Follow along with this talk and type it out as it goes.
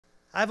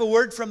I have a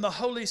word from the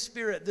Holy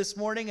Spirit this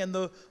morning, and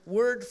the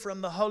word from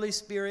the Holy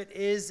Spirit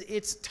is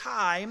it's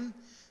time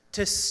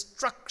to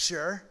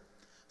structure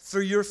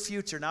for your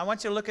future. Now, I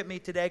want you to look at me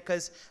today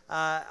because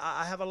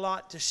I have a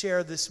lot to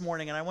share this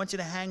morning, and I want you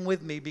to hang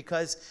with me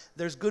because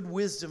there's good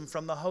wisdom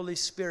from the Holy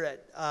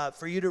Spirit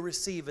for you to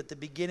receive at the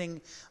beginning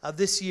of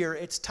this year.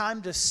 It's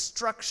time to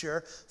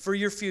structure for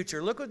your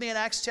future. Look with me in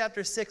Acts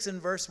chapter 6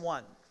 and verse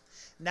 1.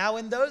 Now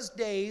in those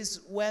days,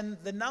 when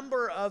the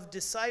number of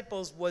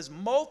disciples was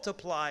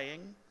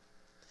multiplying,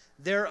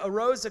 there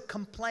arose a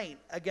complaint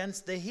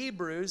against the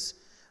Hebrews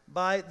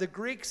by the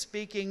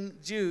Greek-speaking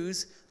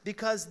Jews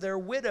because their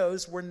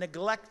widows were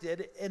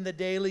neglected in the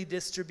daily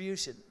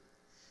distribution.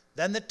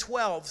 Then the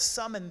 12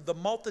 summoned the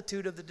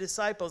multitude of the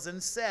disciples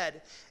and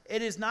said,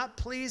 "It is not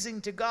pleasing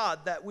to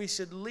God that we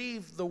should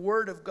leave the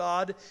word of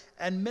God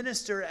and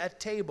minister at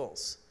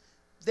tables.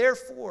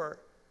 Therefore,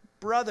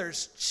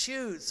 brothers,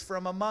 choose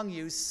from among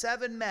you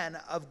 7 men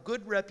of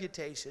good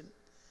reputation,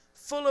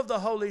 full of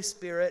the Holy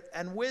Spirit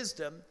and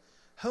wisdom,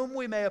 whom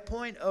we may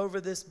appoint over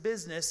this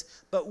business,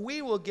 but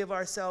we will give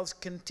ourselves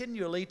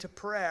continually to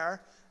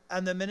prayer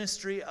and the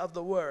ministry of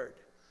the word."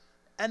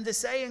 And the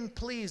saying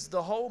pleased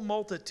the whole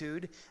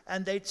multitude,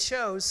 and they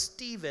chose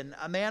Stephen,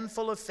 a man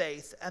full of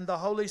faith and the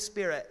Holy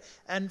Spirit,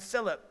 and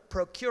Philip,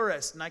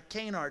 Prochorus,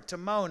 Nicanor,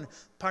 Timon,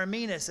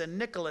 Parmenas, and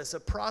Nicholas, a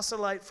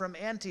proselyte from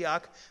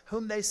Antioch,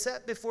 whom they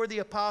set before the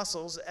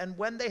apostles, and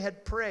when they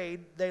had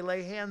prayed, they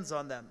lay hands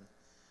on them.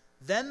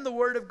 Then the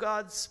word of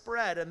God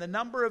spread, and the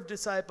number of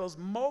disciples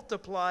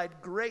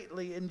multiplied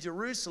greatly in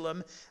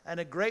Jerusalem,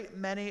 and a great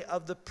many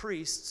of the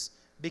priests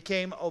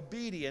became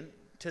obedient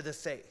to the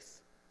faith.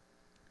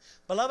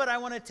 Beloved, I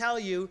want to tell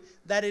you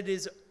that it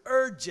is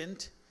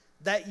urgent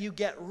that you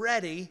get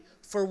ready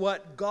for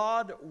what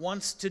God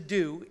wants to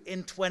do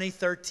in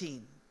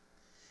 2013.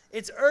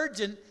 It's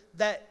urgent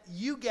that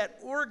you get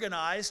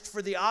organized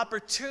for the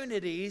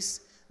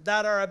opportunities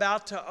that are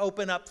about to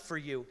open up for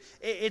you.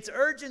 It's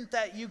urgent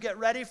that you get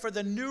ready for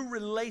the new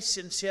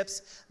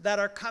relationships that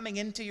are coming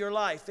into your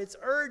life. It's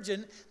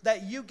urgent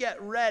that you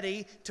get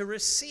ready to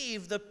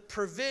receive the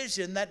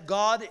provision that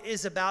God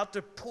is about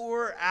to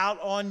pour out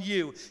on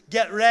you.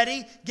 Get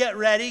ready, get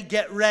ready,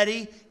 get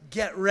ready,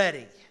 get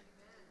ready.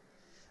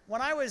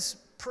 When I was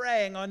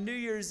praying on New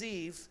Year's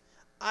Eve,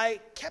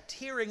 I kept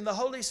hearing the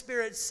Holy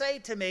Spirit say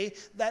to me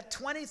that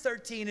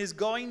 2013 is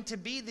going to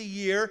be the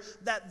year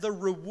that the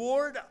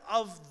reward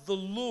of the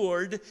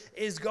Lord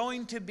is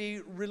going to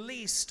be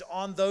released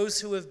on those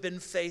who have been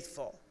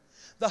faithful.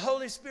 The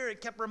Holy Spirit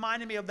kept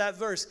reminding me of that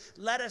verse.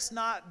 Let us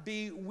not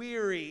be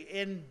weary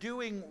in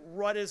doing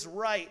what is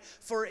right,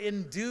 for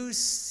in due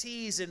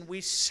season we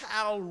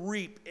shall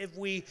reap if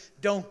we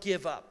don't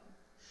give up.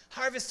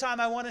 Harvest Time,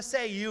 I want to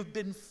say you've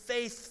been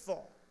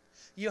faithful.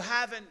 You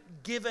haven't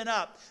given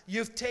up.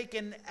 You've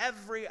taken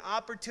every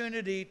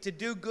opportunity to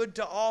do good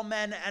to all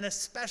men, and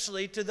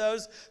especially to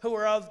those who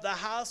are of the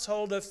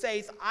household of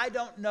faith. I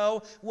don't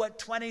know what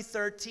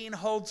 2013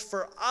 holds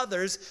for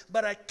others,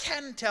 but I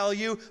can tell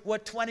you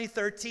what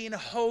 2013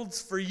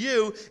 holds for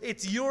you.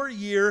 It's your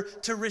year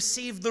to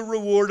receive the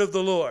reward of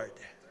the Lord.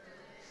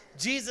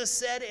 Jesus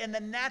said in the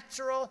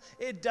natural,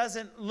 it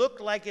doesn't look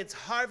like it's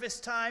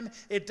harvest time.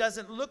 It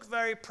doesn't look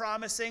very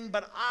promising,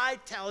 but I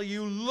tell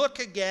you, look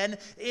again.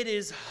 It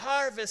is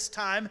harvest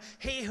time.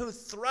 He who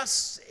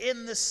thrusts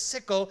in the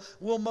sickle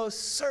will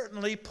most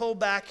certainly pull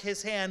back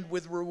his hand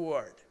with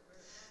reward.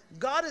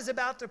 God is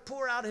about to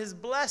pour out his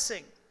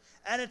blessing,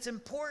 and it's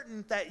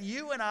important that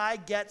you and I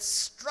get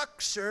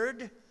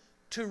structured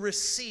to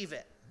receive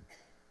it.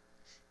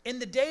 In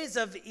the days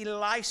of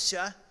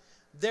Elisha,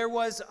 there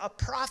was a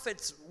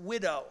prophet's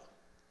widow.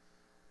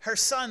 Her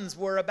sons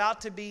were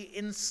about to be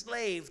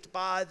enslaved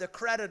by the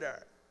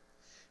creditor.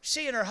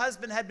 She and her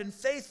husband had been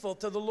faithful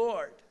to the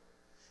Lord.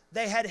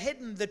 They had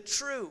hidden the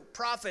true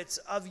prophets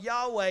of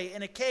Yahweh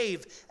in a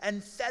cave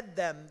and fed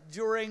them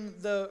during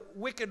the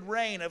wicked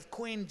reign of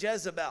Queen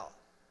Jezebel.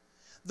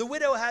 The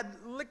widow had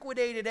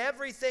liquidated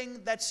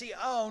everything that she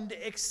owned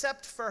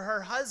except for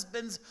her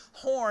husband's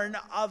horn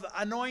of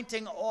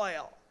anointing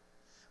oil.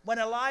 When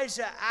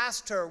Elijah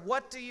asked her,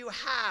 "What do you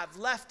have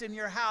left in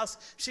your house?"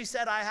 she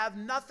said, "I have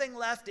nothing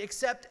left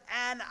except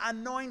an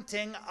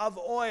anointing of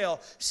oil."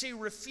 She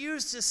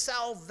refused to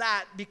sell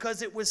that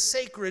because it was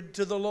sacred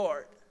to the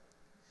Lord.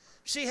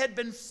 She had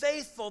been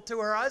faithful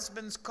to her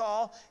husband's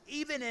call,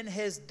 even in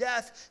his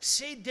death.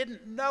 She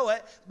didn't know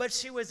it, but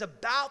she was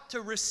about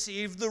to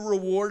receive the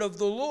reward of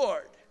the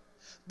Lord.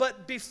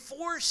 But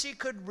before she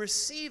could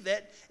receive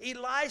it,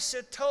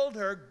 Elisha told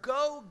her,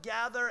 "Go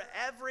gather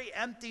every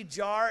empty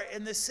jar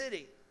in the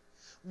city."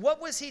 What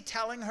was he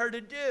telling her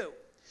to do?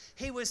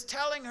 He was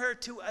telling her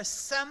to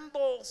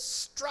assemble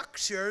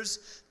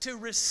structures to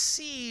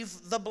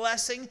receive the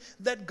blessing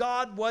that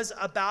God was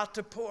about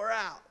to pour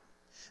out.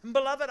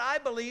 Beloved, I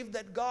believe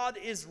that God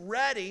is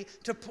ready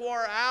to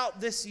pour out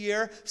this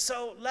year,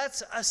 so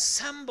let's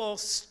assemble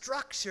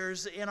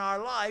structures in our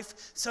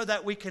life so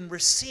that we can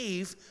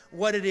receive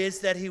what it is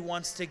that he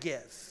wants to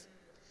give.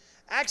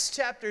 Acts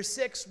chapter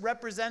 6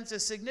 represents a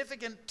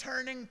significant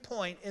turning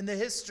point in the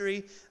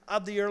history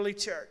of the early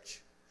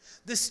church.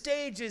 The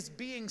stage is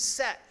being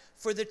set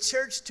for the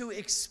church to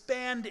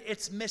expand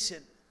its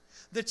mission.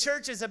 The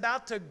church is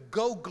about to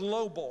go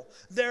global.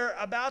 They're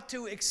about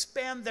to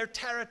expand their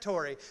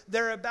territory.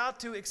 They're about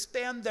to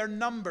expand their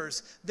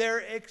numbers.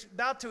 They're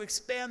about to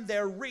expand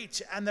their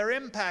reach and their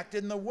impact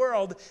in the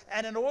world.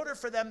 And in order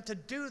for them to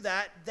do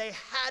that, they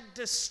had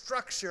to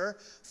structure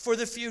for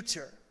the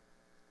future.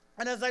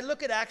 And as I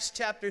look at Acts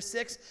chapter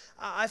 6,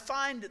 I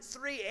find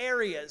 3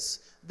 areas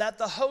that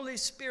the Holy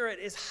Spirit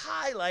is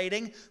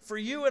highlighting for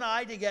you and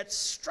I to get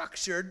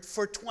structured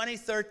for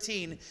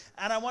 2013.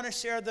 And I want to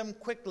share them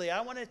quickly.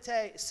 I want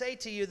to say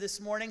to you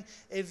this morning,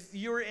 if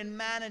you're in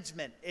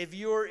management, if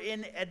you're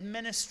in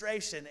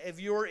administration, if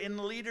you're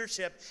in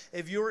leadership,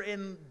 if you're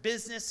in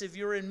business, if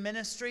you're in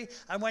ministry,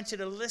 I want you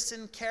to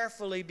listen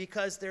carefully,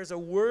 because there's a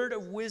word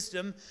of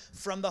wisdom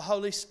from the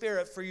Holy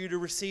Spirit for you to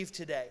receive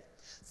today.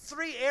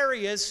 3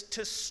 areas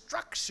to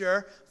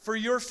structure for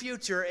your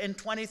future in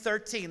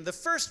 2013. The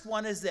first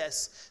one is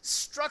this: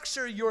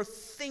 structure your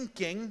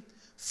thinking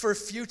for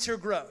future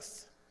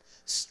growth.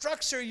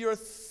 Structure your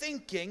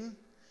thinking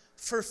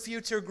for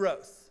future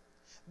growth.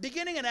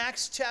 Beginning in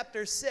Acts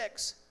chapter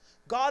 6,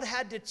 God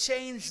had to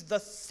change the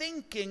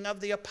thinking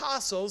of the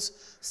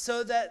apostles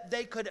so that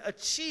they could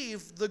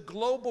achieve the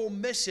global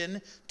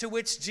mission to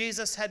which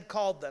Jesus had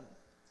called them.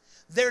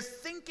 Their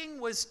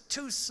thinking was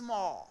too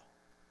small.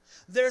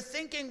 Their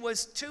thinking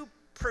was too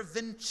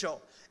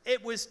provincial.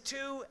 It was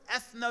too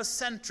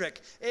ethnocentric.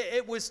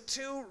 It was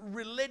too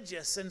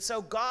religious. And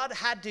so God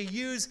had to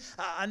use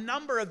a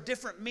number of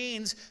different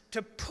means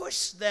to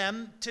push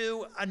them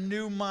to a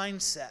new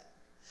mindset.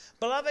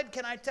 Beloved,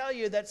 can I tell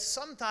you that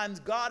sometimes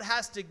God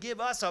has to give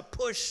us a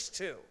push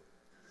too?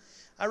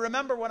 I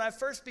remember when I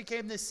first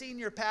became the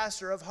senior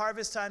pastor of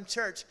Harvison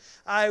Church,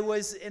 I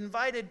was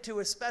invited to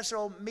a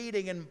special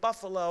meeting in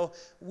Buffalo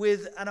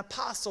with an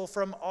apostle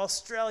from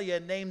Australia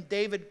named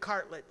David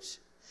Cartledge.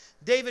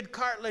 David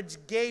Cartledge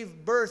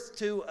gave birth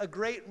to a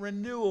great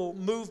renewal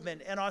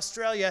movement in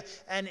Australia,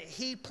 and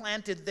he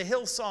planted the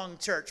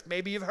Hillsong Church.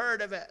 Maybe you've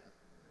heard of it.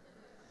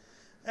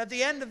 At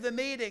the end of the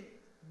meeting,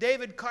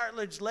 David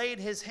Cartledge laid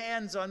his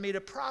hands on me to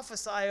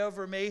prophesy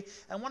over me,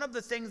 and one of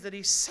the things that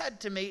he said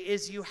to me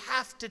is, you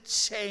have to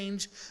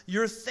change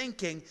your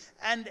thinking.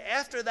 And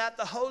after that,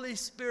 the Holy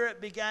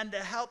Spirit began to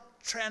help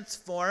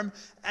transform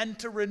and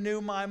to renew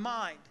my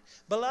mind.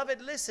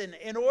 Beloved, listen,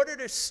 in order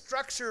to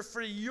structure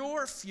for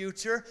your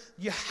future,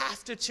 you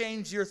have to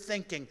change your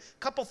thinking. A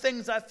couple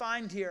things I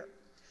find here.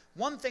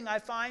 One thing I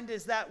find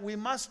is that we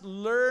must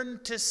learn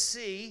to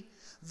see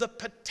the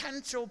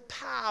potential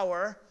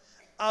power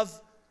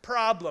of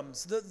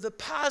problems, the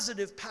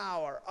positive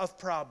power of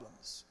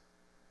problems.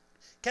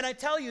 Can I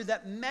tell you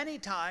that many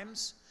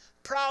times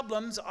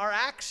problems are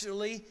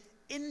actually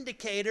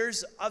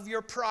indicators of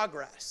your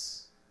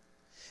progress?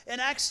 In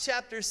Acts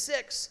chapter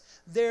 6,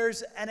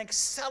 there's an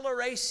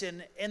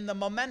acceleration in the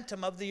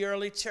momentum of the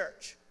early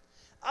church.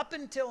 Up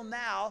until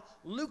now,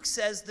 Luke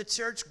says the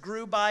church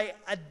grew by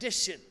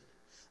addition.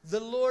 The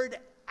Lord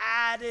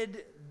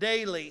added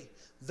daily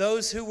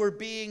those who were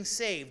being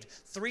saved.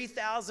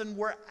 3,000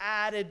 were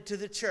added to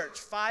the church.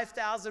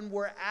 5,000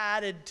 were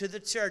added to the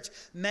church.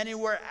 Many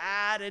were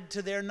added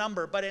to their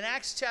number. But in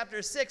Acts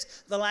chapter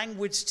 6, the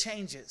language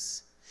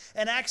changes.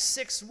 In Acts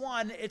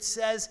 6:1, it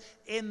says,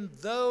 in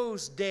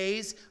those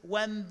days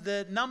when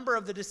the number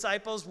of the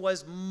disciples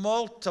was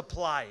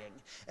multiplying.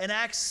 In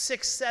Acts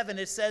 6:7,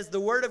 it says, the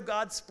word of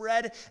God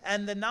spread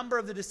and the number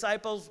of the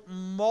disciples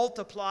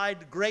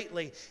multiplied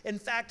greatly. In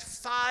fact,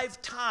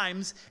 5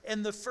 times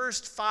in the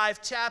first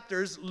 5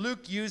 chapters,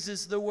 Luke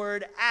uses the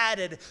word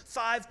added.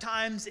 5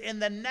 times in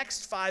the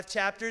next 5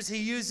 chapters, he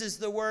uses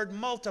the word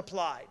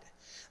multiplied.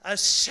 A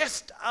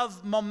shift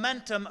of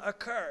momentum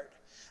occurred.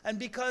 And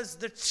because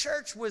the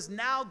church was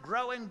now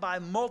growing by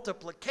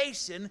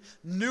multiplication,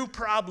 new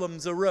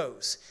problems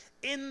arose.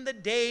 In the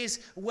days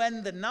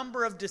when the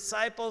number of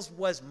disciples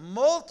was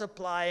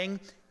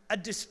multiplying, a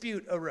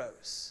dispute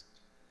arose.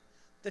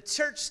 The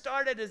church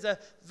started as a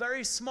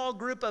very small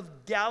group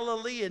of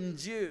Galilean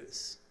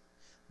Jews.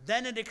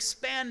 Then it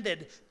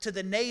expanded to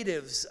the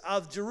natives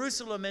of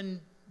Jerusalem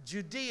and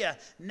Judea.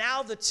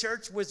 Now the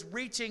church was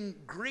reaching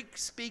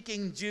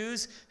Greek-speaking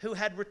Jews who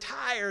had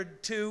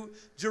retired to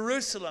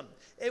Jerusalem.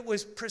 It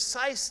was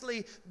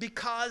precisely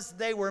because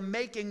they were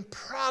making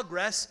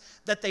progress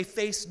that they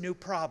faced new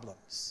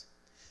problems.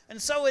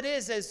 And so it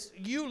is, as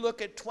you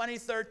look at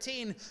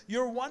 2013,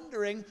 you're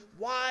wondering,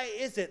 why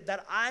is it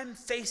that I'm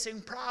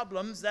facing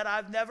problems that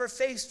I've never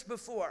faced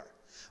before?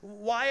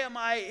 Why am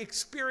I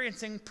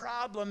experiencing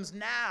problems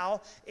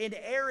now in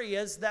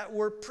areas that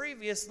were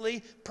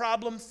previously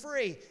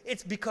problem-free?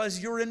 It's because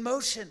you're in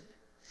motion.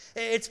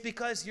 It's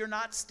because you're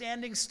not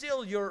standing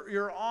still.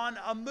 You're on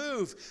a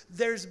move.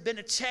 There's been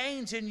a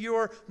change in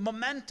your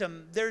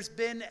momentum. There's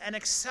been an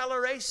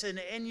acceleration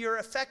in your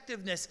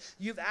effectiveness.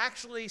 You've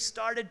actually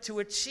started to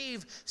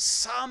achieve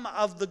some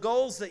of the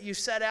goals that you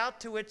set out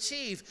to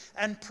achieve.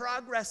 And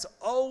progress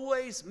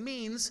always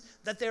means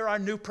that there are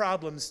new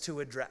problems to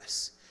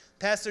address.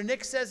 Pastor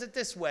Nick says it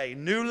this way: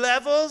 new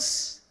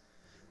levels,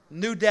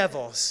 new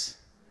devils.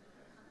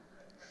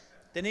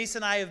 Denise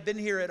and I have been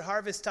here at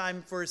Harvest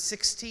Time for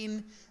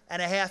 16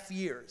 and a half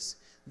years.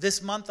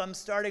 This month I'm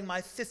starting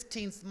my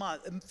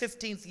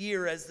 15th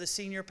year as the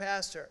senior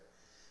pastor.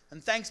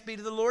 And thanks be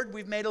to the Lord,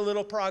 we've made a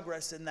little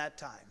progress in that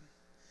time.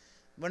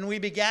 When we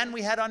began,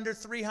 we had under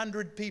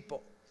 300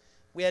 people.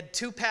 We had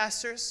 2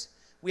 pastors,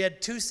 we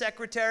had 2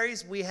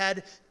 secretaries, we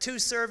had 2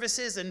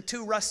 services and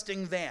 2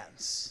 rusting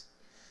vans.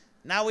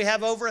 Now we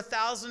have over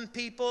 1,000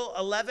 people,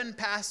 11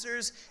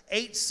 pastors,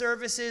 8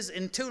 services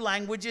in 2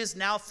 languages,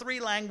 now 3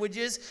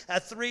 languages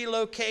at 3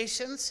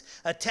 locations,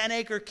 a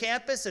 10-acre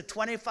campus, a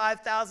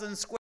 25,000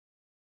 square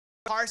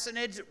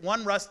parsonage,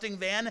 1 rusting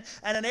van,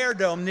 and an air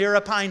dome near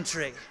a pine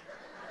tree.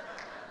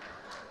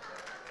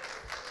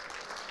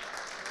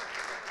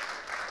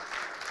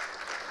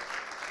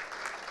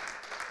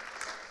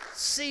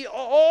 See,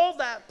 all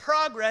that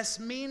progress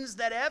means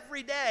that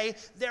every day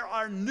there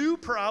are new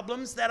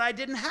problems that I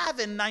didn't have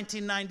in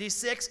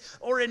 1996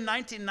 or in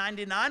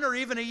 1999 or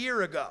even a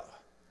year ago.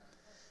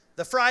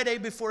 The Friday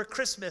before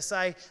Christmas,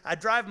 I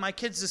drive my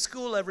kids to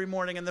school every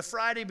morning, and the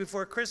Friday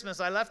before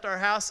Christmas I left our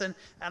house and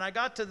I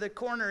got to the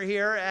corner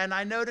here and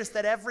I noticed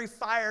that every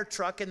fire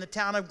truck in the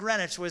town of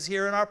Greenwich was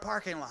here in our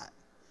parking lot.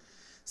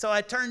 So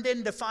I turned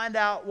in to find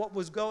out what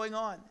was going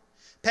on.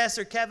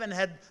 Pastor Kevin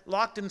had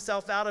locked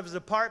himself out of his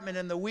apartment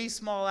in the wee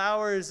small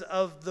hours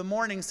of the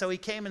morning, so he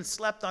came and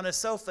slept on a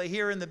sofa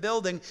here in the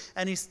building,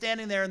 and he's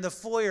standing there in the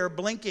foyer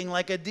blinking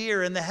like a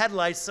deer in the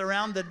headlights,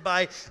 surrounded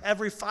by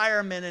every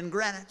fireman in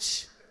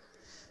Greenwich.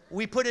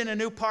 We put in a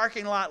new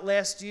parking lot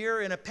last year,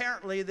 and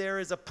apparently there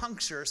is a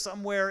puncture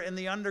somewhere in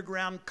the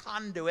underground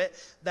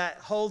conduit that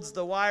holds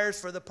the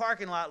wires for the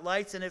parking lot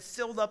lights, and it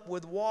filled up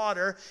with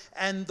water,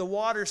 and the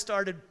water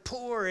started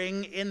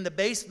pouring in the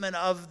basement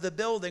of the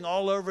building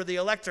all over the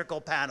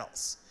electrical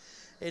panels.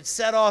 It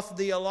set off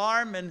the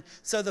alarm, and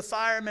so the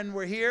firemen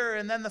were here,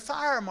 and then the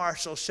fire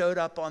marshal showed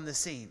up on the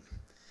scene.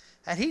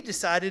 And he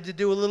decided to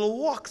do a little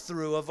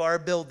walkthrough of our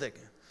building.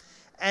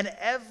 And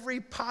every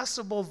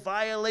possible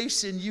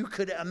violation you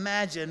could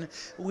imagine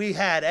we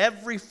had.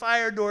 Every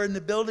fire door in the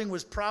building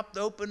was propped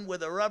open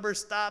with a rubber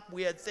stop.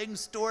 We had things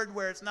stored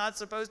where it's not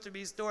supposed to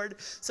be stored.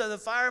 So the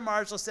fire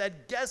marshal said,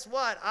 guess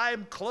what?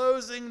 I'm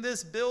closing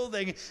this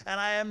building and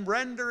I am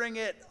rendering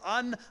it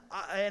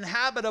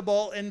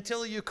uninhabitable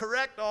until you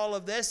correct all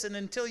of this and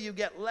until you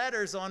get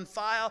letters on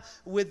file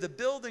with the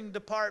building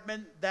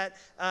department that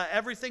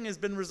everything has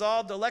been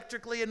resolved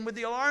electrically and with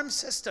the alarm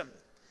system.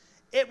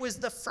 It was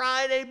the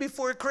Friday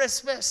before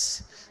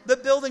Christmas. The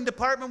building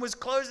department was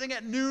closing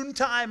at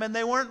noontime, and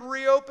they weren't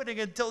reopening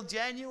until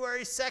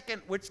January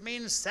 2nd, which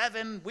means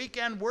 7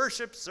 weekend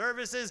worship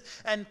services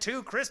and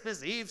 2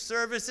 Christmas Eve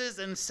services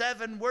and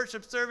 7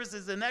 worship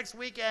services the next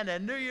weekend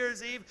and New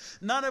Year's Eve,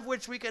 none of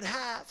which we could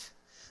have.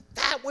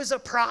 That was a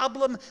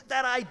problem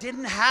that I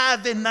didn't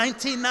have in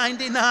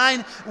 1999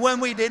 when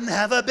we didn't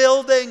have a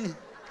building.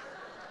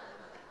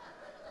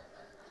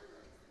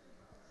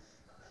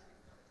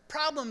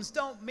 Problems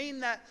don't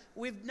mean that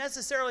we've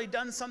necessarily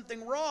done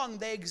something wrong.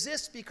 They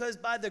exist because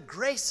by the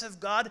grace of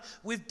God,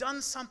 we've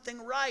done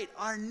something right.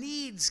 Our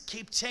needs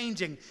keep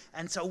changing,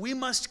 and so we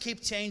must keep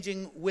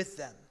changing with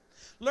them.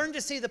 Learn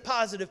to see the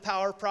positive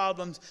power of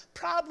problems.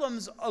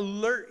 Problems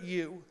alert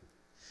you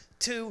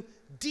to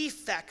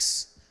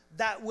defects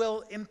that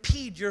will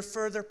impede your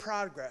further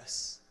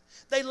progress.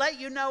 They let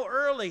you know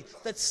early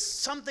that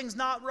something's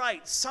not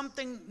right,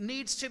 something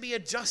needs to be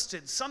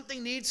adjusted,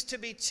 something needs to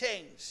be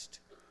changed.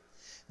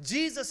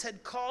 Jesus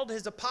had called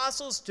his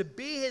apostles to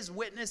be his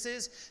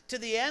witnesses to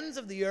the ends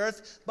of the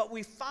earth, but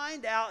we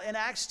find out in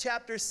Acts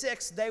chapter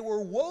 6 they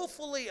were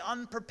woefully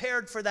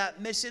unprepared for that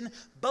mission,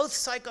 both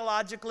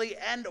psychologically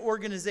and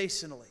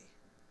organizationally.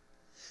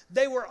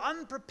 They were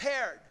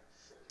unprepared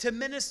to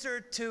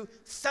minister to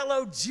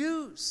fellow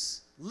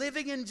Jews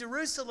living in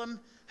Jerusalem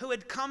who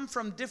had come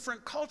from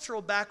different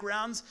cultural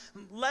backgrounds,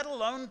 let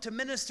alone to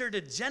minister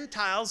to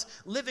Gentiles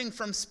living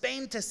from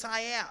Spain to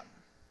Siam.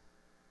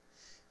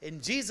 In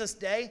Jesus'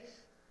 day,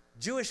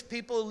 Jewish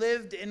people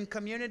lived in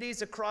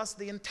communities across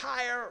the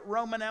entire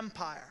Roman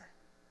Empire.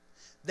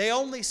 They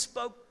only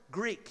spoke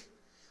Greek.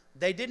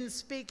 They didn't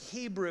speak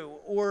Hebrew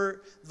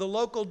or the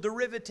local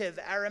derivative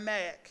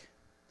Aramaic.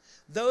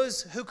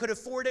 Those who could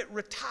afford it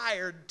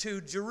retired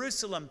to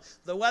Jerusalem.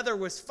 The weather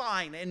was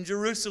fine in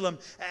Jerusalem,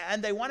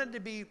 and they wanted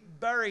to be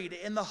buried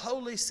in the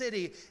holy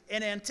city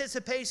in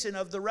anticipation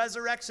of the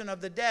resurrection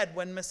of the dead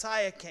when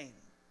Messiah came.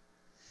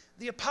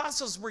 The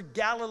apostles were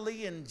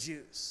Galilean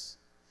Jews.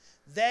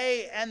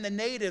 They and the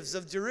natives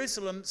of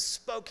Jerusalem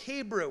spoke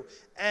Hebrew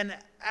and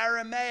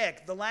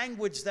Aramaic, the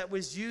language that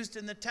was used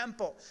in the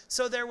temple.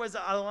 So there was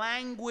a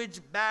language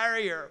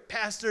barrier,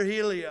 Pastor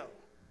Helio.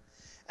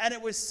 And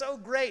it was so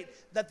great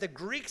that the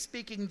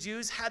Greek-speaking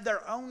Jews had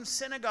their own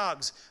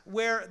synagogues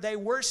where they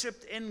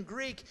worshiped in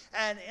Greek,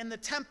 and in the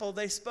temple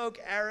they spoke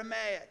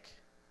Aramaic.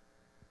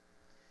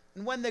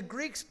 And when the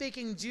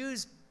Greek-speaking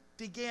Jews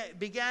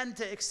began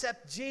to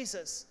accept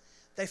Jesus,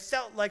 they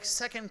felt like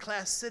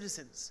second-class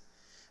citizens.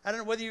 I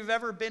don't know whether you've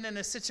ever been in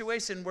a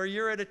situation where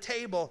you're at a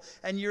table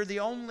and you're the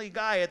only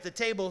guy at the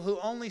table who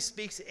only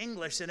speaks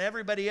English and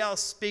everybody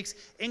else speaks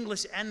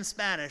English and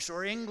Spanish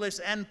or English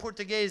and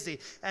Portuguese,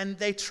 and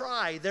they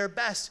try their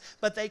best,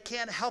 but they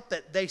can't help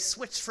it. They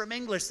switch from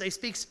English. They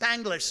speak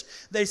Spanglish.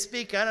 They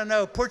speak, I don't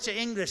know,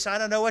 Portuguese. I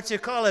don't know what you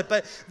call it,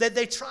 but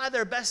they try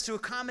their best to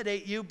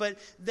accommodate you, but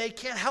they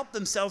can't help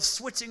themselves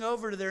switching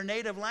over to their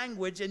native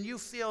language, and you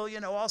feel,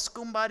 all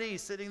skumbadi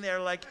sitting there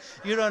like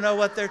you don't know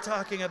what they're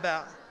talking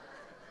about.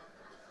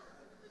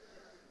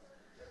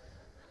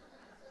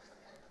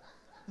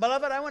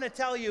 Beloved, I want to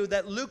tell you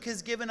that Luke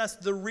has given us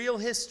the real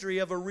history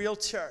of a real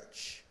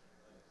church.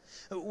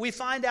 We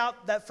find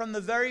out that from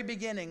the very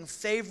beginning,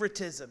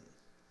 favoritism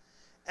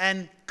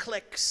and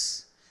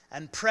cliques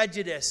and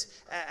prejudice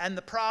and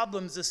the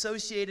problems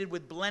associated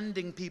with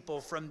blending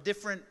people from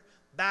different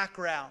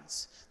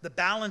backgrounds, the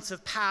balance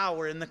of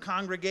power in the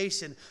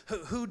congregation,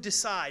 who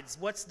decides,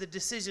 what's the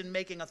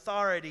decision-making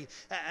authority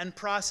and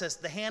process,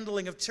 the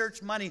handling of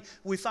church money,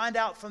 we find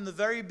out from the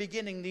very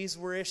beginning these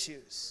were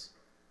issues.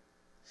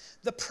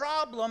 The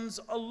problems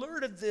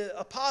alerted the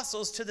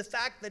apostles to the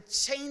fact that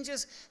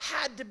changes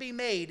had to be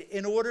made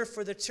in order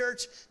for the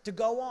church to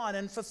go on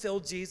and fulfill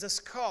Jesus'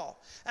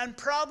 call. And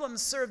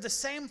problems serve the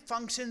same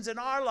functions in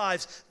our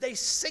lives. They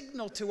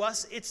signal to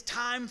us it's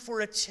time for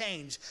a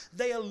change.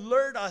 They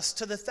alert us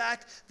to the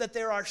fact that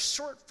there are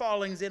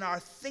shortfallings in our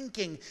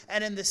thinking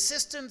and in the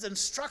systems and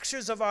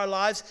structures of our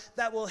lives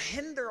that will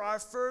hinder our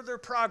further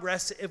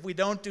progress if we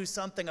don't do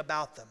something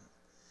about them.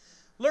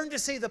 Learn to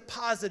see the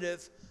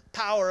positive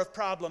power of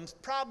problems.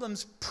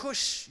 Problems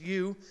push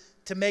you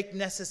to make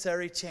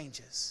necessary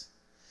changes.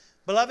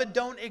 Beloved,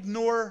 don't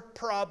ignore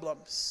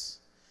problems.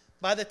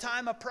 By the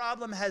time a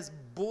problem has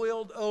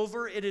boiled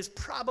over, it has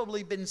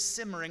probably been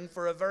simmering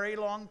for a very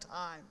long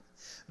time.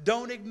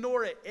 Don't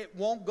ignore it. It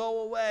won't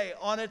go away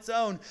on its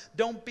own.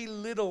 Don't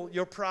belittle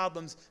your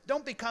problems.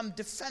 Don't become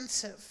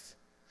defensive.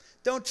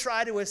 Don't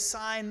try to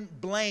assign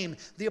blame.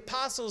 The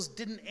apostles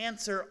didn't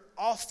answer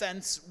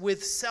offense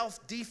with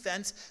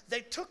self-defense. They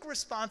took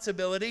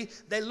responsibility,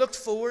 they looked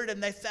forward,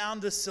 and they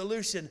found a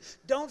solution.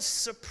 Don't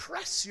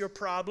suppress your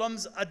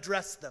problems,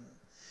 address them.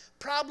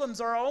 Problems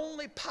are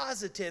only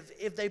positive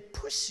if they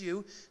push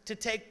you to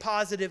take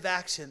positive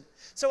action.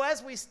 So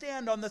as we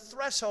stand on the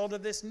threshold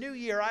of this new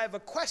year, I have a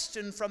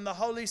question from the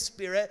Holy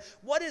Spirit.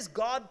 What is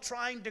God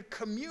trying to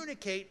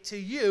communicate to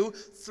you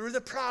through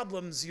the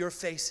problems you're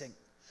facing?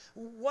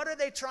 What are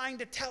they trying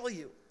to tell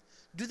you?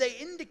 Do they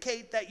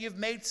indicate that you've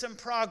made some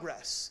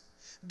progress?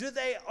 Do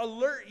they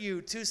alert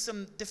you to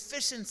some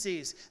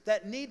deficiencies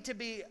that need to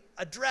be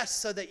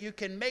addressed so that you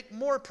can make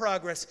more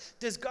progress?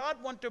 Does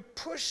God want to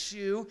push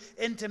you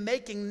into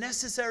making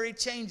necessary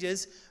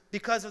changes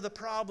because of the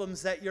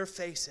problems that you're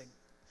facing?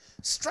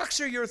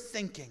 Structure your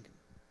thinking.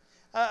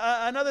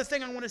 Another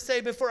thing I want to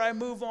say before I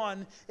move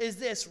on is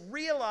this.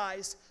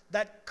 Realize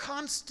that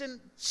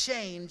constant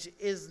change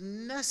is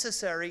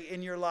necessary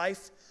in your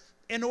life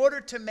in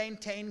order to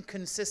maintain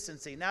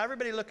consistency. Now,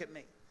 everybody look at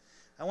me.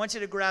 I want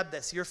you to grab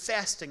this. You're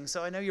fasting,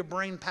 so I know your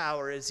brain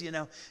power is,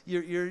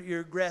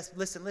 your grasp.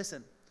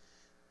 Listen.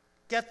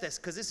 Get this,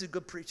 because this is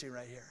good preaching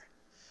right here.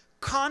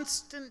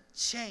 Constant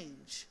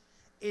change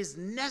is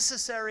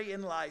necessary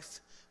in life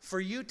for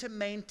you to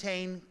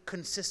maintain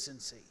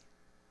consistency.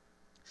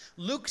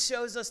 Luke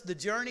shows us the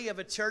journey of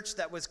a church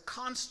that was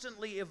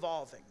constantly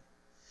evolving.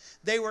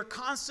 They were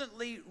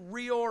constantly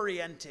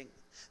reorienting.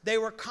 They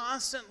were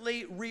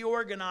constantly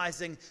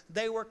reorganizing.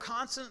 They were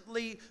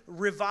constantly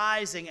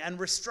revising and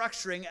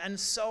restructuring, and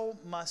so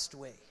must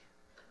we.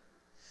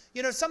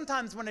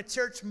 Sometimes when a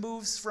church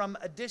moves from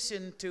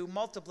addition to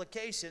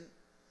multiplication,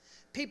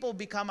 people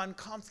become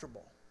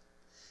uncomfortable.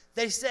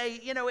 They say,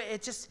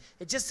 it just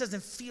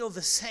doesn't feel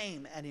the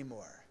same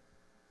anymore.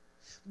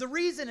 The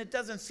reason it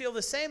doesn't feel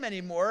the same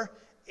anymore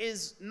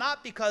is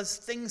not because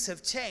things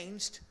have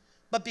changed,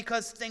 but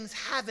because things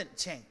haven't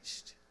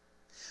changed.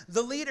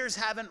 The leaders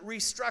haven't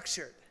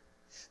restructured.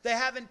 They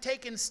haven't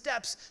taken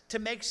steps to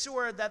make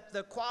sure that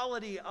the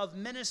quality of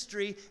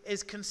ministry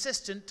is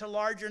consistent to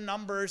larger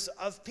numbers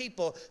of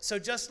people. So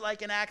just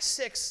like in Acts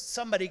 6,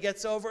 somebody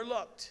gets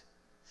overlooked.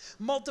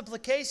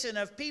 Multiplication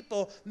of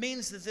people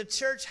means that the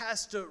church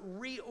has to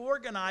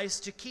reorganize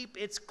to keep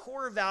its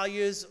core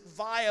values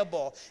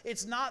viable.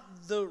 It's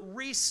not the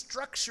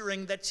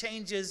restructuring that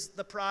changes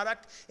the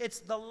product. It's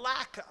the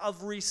lack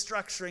of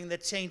restructuring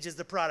that changes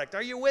the product.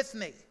 Are you with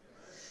me?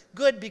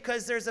 Good,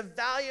 because there's a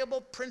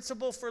valuable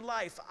principle for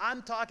life.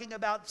 I'm talking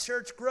about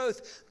church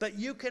growth, but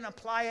you can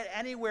apply it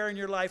anywhere in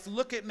your life.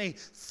 Look at me.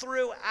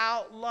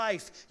 Throughout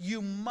life,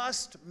 you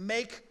must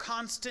make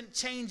constant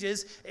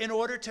changes in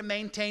order to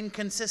maintain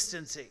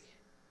consistency.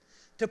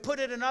 To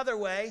put it another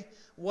way,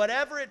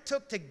 whatever it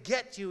took to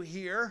get you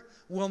here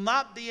will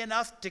not be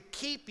enough to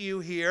keep you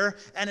here,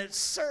 and it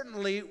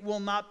certainly will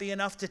not be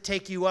enough to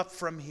take you up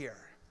from here.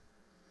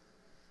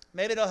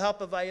 Maybe it'll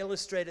help if I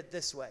illustrate it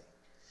this way.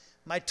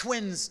 My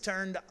twins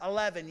turned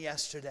 11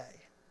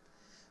 yesterday.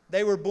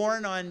 They were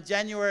born on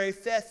January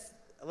 5th,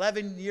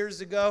 11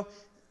 years ago,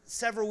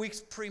 several weeks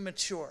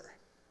premature.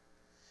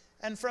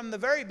 And from the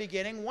very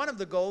beginning, one of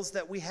the goals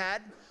that we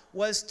had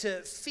was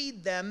to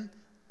feed them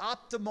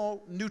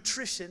optimal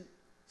nutrition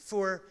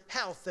for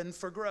health and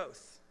for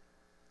growth.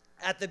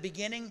 At the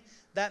beginning,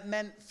 that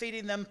meant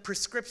feeding them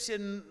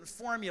prescription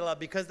formula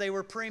because they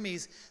were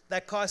preemies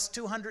that cost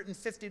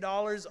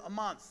 $250 a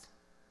month.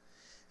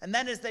 And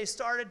then as they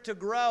started to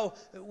grow,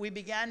 we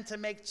began to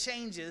make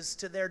changes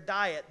to their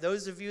diet.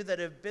 Those of you that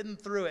have been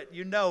through it,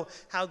 you know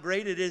how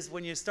great it is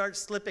when you start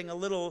slipping a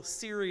little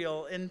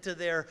cereal into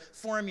their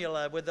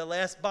formula with the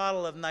last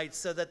bottle of nights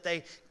so that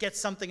they get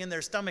something in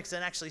their stomachs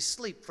and actually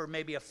sleep for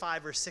maybe a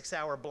 5 or 6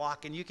 hour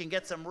block, and you can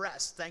get some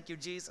rest. Thank you,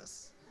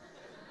 Jesus.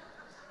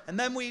 And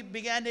then we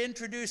began to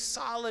introduce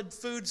solid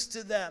foods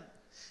to them.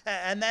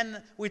 And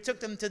then we took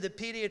them to the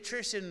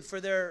pediatrician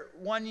for their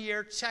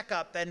 1-year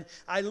checkup. And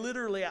I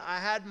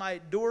had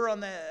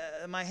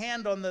my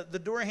hand on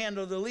the door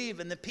handle to leave.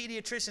 And the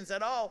pediatrician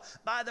said, oh,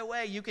 by the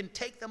way, you can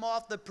take them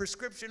off the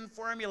prescription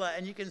formula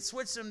and you can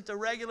switch them to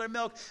regular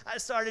milk. I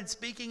started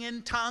speaking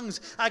in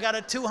tongues. I got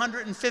a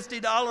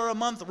 $250 a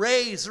month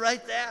raise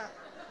right there.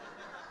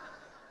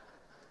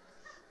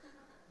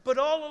 But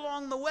all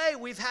along the way,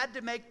 we've had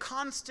to make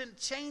constant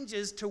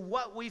changes to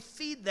what we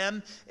feed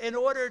them in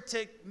order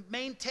to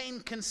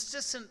maintain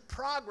consistent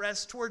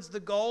progress towards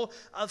the goal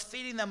of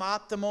feeding them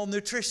optimal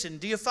nutrition.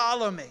 Do you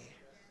follow me?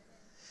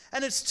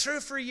 And it's true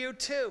for you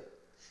too.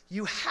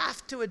 You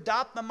have to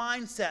adopt the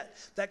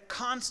mindset that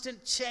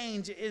constant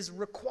change is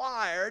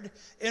required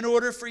in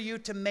order for you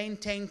to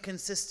maintain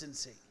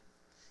consistency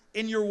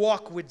in your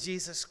walk with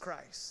Jesus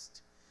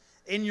Christ,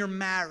 in your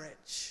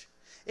marriage,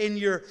 in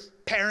your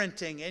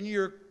parenting, in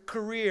your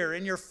career,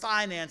 in your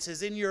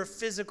finances, in your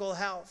physical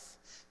health.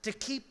 To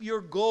keep your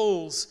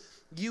goals,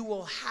 you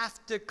will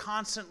have to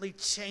constantly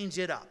change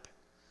it up.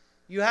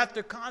 You have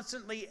to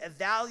constantly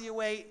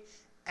evaluate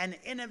and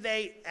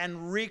innovate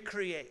and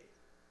recreate.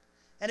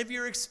 And if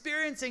you're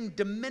experiencing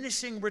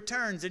diminishing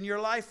returns in your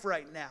life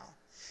right now,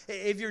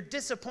 if you're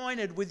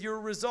disappointed with your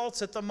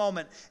results at the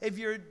moment, if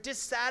you're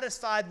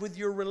dissatisfied with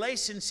your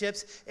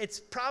relationships, it's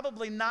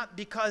probably not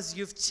because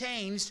you've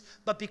changed,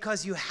 but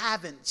because you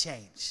haven't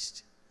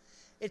changed.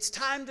 It's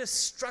time to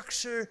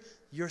structure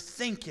your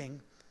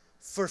thinking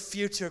for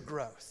future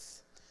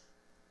growth.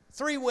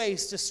 3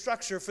 ways to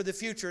structure for the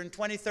future in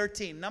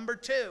 2013. Number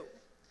 2,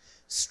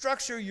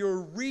 structure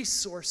your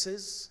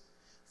resources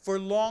for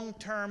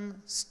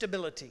long-term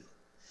stability.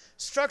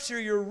 Structure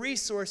your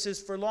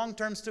resources for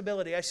long-term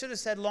stability. I should have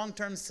said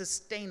long-term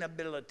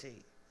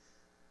sustainability.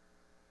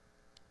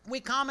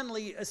 We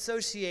commonly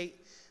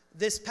associate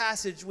this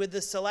passage with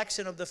the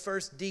selection of the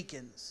first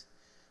deacons.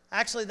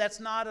 Actually, that's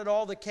not at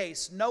all the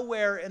case.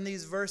 Nowhere in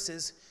these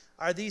verses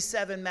are these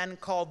 7 men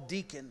called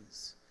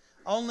deacons.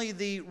 Only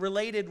the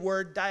related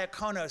word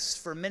diakonos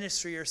for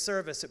ministry or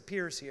service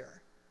appears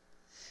here.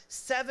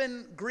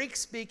 7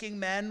 Greek-speaking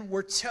men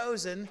were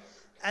chosen,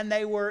 and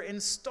they were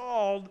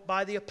installed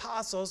by the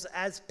apostles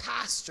as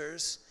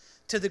pastors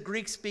to the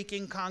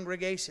Greek-speaking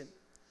congregation.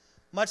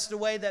 Much the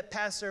way that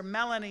Pastor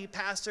Melanie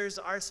pastors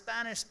our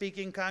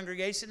Spanish-speaking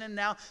congregation, and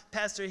now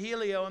Pastor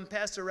Helio and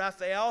Pastor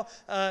Rafael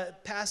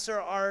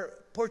pastor our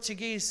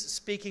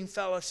Portuguese-speaking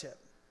fellowship.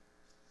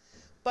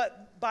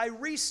 But by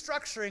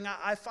restructuring,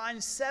 I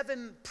find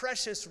 7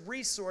 precious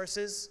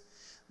resources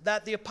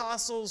that the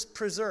apostles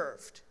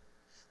preserved.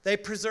 They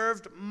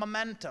preserved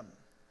momentum.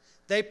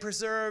 They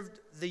preserved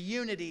the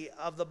unity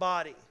of the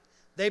body.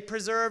 They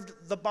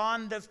preserved the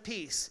bond of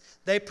peace.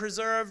 They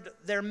preserved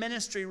their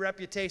ministry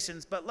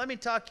reputations. But let me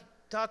talk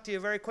to you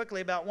very quickly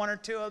about 1 or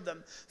 2 of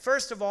them.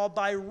 First of all,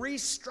 by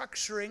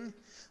restructuring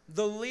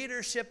the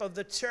leadership of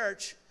the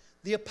church,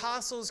 the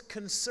apostles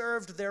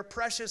conserved their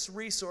precious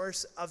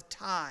resource of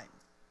time.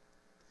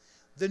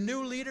 The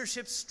new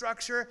leadership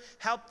structure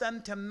helped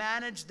them to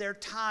manage their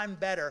time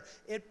better.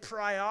 It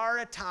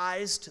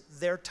prioritized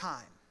their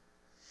time.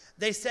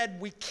 They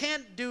said, we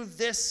can't do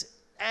this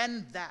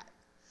and that.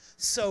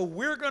 So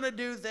we're going to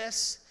do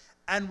this,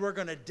 and we're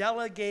going to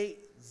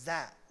delegate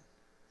that.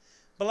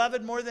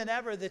 Beloved, more than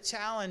ever, the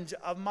challenge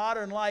of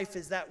modern life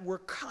is that we're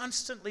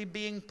constantly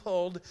being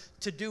pulled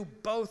to do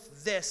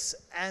both this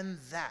and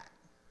that.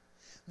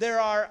 There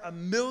are a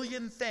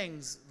million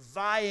things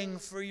vying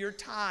for your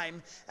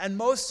time, and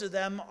most of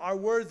them are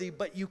worthy,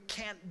 but you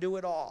can't do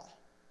it all.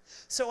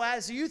 So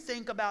as you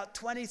think about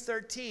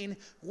 2013,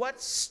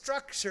 what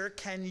structure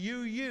can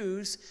you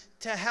use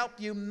to help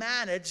you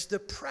manage the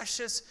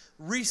precious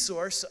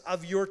resource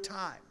of your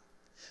time?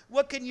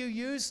 What can you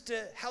use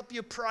to help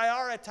you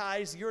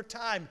prioritize your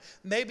time?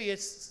 Maybe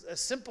it's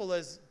as simple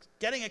as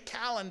getting a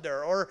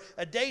calendar or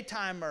a day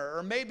timer,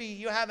 or maybe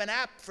you have an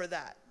app for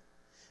that.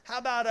 How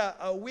about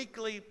a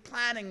weekly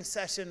planning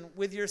session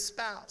with your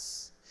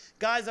spouse?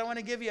 Guys, I want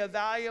to give you a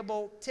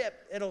valuable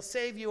tip. It'll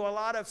save you a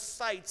lot of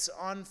fights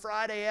on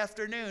Friday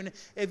afternoon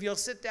if you'll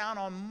sit down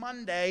on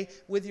Monday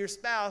with your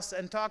spouse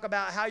and talk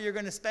about how you're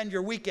going to spend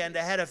your weekend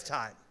ahead of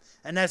time.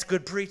 And that's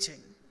good preaching.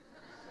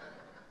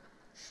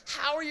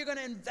 How are you going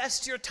to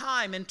invest your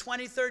time in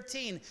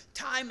 2013?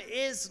 Time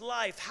is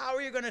life. How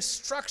are you going to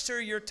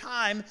structure your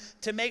time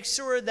to make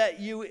sure that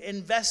you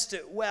invest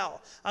it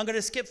well? I'm going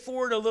to skip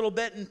forward a little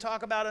bit and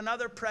talk about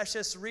another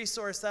precious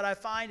resource that I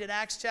find in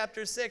Acts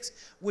chapter 6,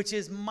 which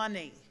is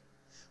money.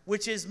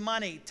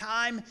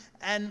 Time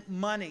and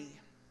money.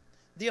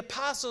 The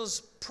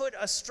apostles put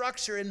a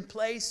structure in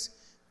place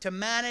to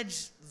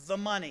manage the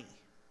money.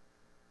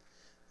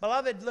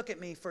 Beloved, look at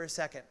me for a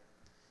second.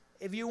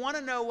 If you want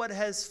to know what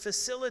has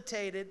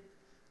facilitated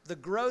the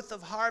growth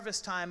of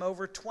Harvest Time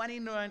over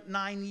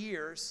 29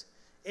 years,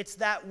 it's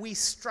that we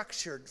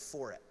structured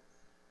for it.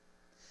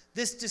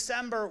 This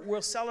December,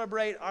 we'll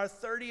celebrate our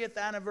 30th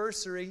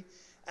anniversary,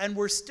 and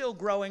we're still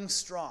growing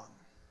strong.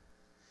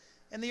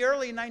 In the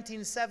early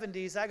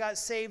 1970s, I got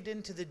saved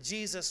into the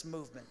Jesus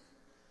movement.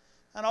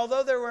 And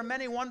although there were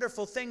many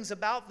wonderful things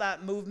about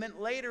that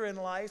movement, later in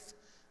life,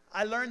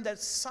 I learned that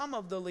some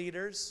of the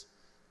leaders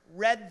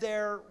read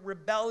their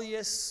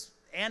rebellious,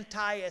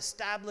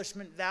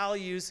 anti-establishment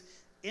values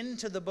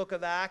into the book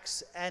of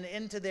Acts and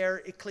into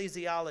their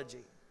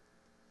ecclesiology.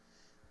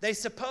 They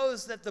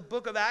supposed that the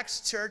book of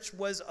Acts church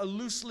was a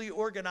loosely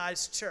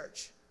organized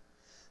church.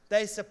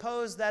 They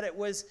supposed that it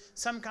was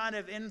some kind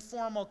of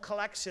informal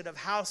collection of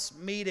house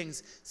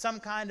meetings, some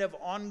kind of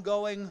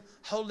ongoing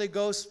Holy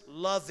Ghost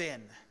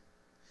love-in.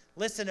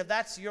 Listen, if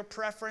that's your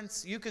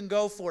preference, you can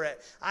go for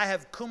it. I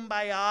have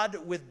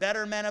kumbaya'd with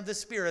better men of the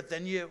Spirit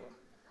than you.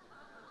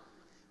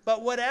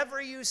 But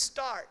whatever you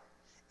start,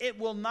 it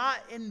will not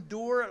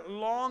endure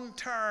long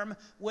term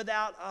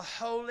without a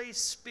Holy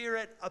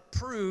Spirit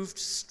approved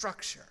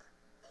structure.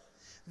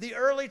 The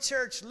early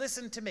church,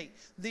 listen to me,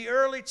 the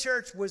early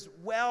church was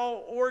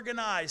well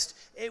organized.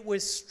 It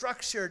was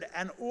structured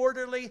and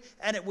orderly,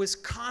 and it was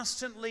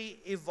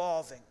constantly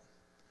evolving.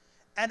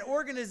 An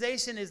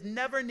organization is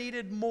never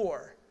needed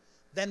more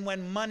than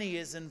when money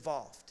is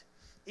involved.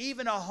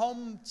 Even a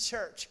home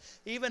church,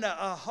 even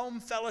a home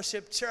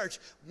fellowship church,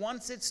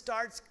 once it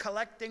starts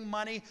collecting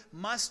money,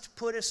 must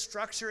put a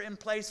structure in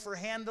place for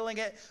handling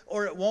it,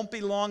 or it won't be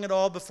long at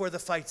all before the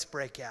fights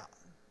break out.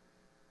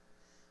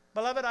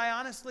 Beloved, I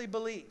honestly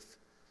believe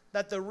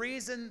that the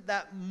reason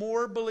that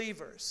more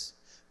believers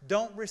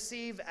don't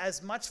receive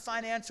as much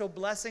financial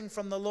blessing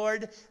from the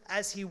Lord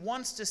as He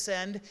wants to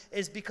send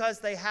is because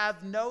they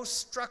have no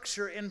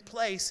structure in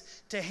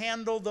place to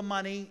handle the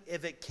money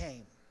if it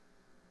came.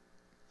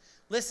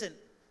 Listen,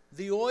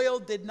 the oil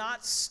did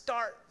not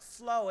start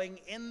flowing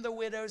in the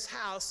widow's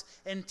house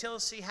until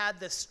she had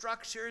the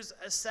structures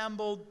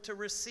assembled to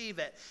receive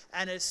it.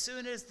 And as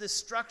soon as the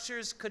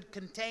structures could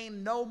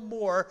contain no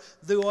more,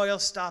 the oil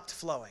stopped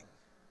flowing.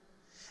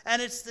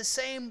 And it's the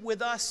same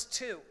with us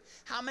too.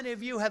 How many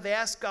of you have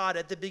asked God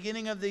at the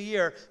beginning of the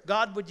year,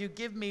 God, would you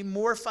give me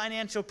more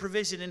financial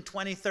provision in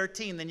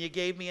 2013 than you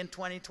gave me in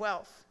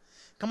 2012?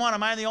 Come on,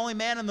 am I the only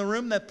man in the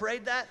room that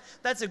prayed that?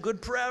 That's a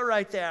good prayer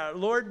right there.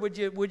 Lord, would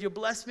you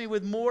bless me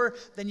with more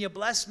than you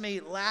blessed me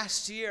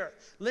last year?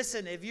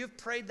 Listen, if you've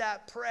prayed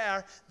that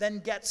prayer, then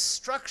get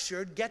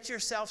structured, get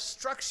yourself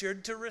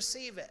structured to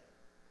receive it.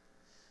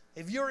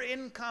 If your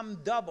income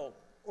doubled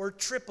or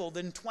tripled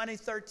in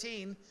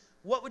 2013,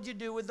 what would you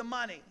do with the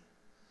money?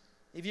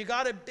 If you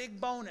got a big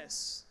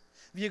bonus,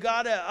 if you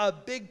got a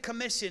big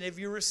commission, if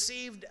you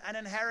received an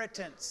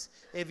inheritance,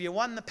 if you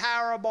won the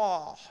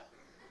Powerball,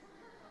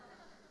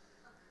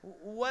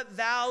 what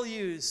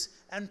values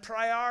and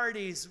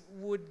priorities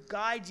would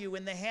guide you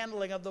in the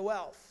handling of the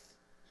wealth?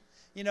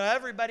 You know,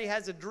 everybody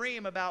has a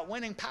dream about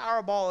winning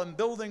Powerball and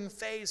building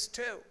phase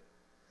 2.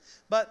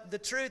 But the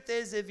truth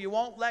is, if you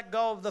won't let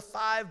go of the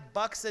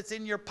 $5 that's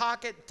in your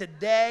pocket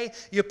today,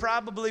 you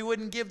probably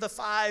wouldn't give the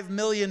 $5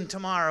 million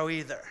tomorrow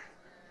either.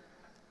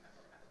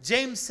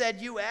 James said,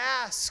 you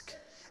ask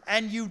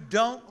and you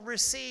don't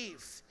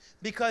receive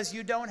because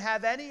you don't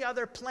have any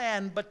other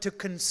plan but to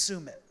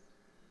consume it.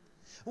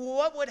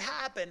 What would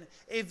happen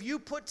if you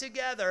put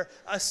together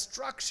a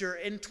structure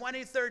in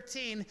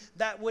 2013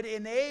 that would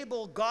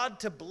enable God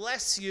to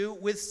bless you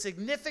with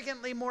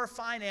significantly more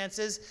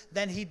finances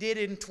than He did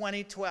in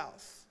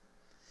 2012?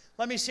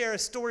 Let me share a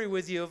story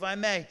with you, if I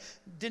may.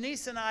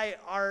 Denise and I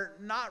are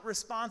not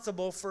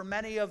responsible for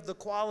many of the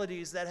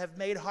qualities that have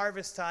made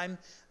Harvest Time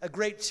a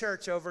great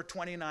church over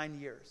 29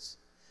 years.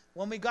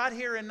 When we got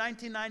here in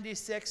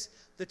 1996,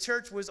 the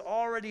church was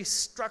already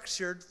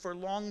structured for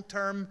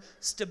long-term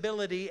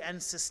stability and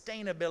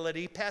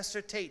sustainability.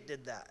 Pastor Tate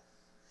did that.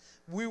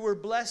 We were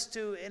blessed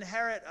to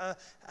inherit a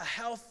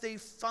healthy,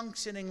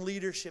 functioning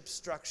leadership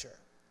structure.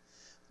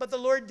 But the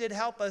Lord did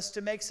help us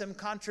to make some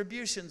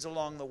contributions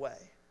along the way.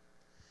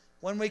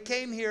 When we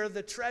came here,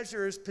 the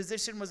treasurer's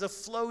position was a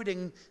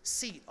floating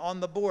seat on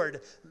the board.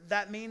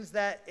 That means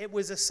that it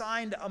was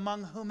assigned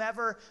among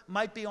whomever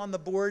might be on the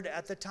board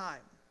at the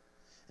time.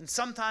 And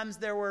sometimes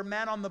there were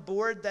men on the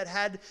board that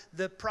had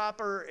the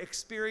proper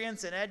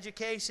experience and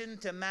education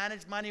to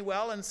manage money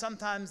well, and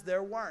sometimes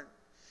there weren't.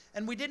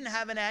 And we didn't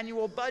have an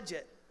annual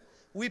budget.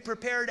 We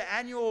prepared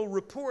annual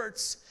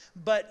reports,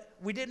 but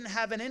we didn't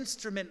have an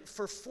instrument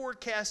for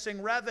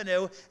forecasting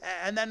revenue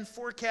and then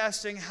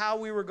forecasting how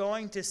we were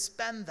going to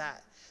spend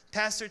that.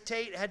 Pastor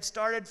Tate had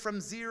started from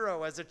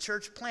zero as a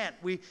church plant.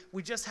 We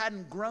just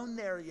hadn't grown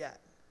there yet.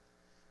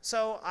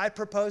 So I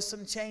proposed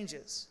some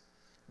changes.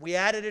 We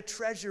added a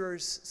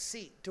treasurer's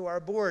seat to our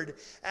board,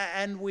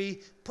 and we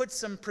put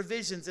some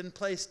provisions in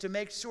place to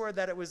make sure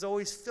that it was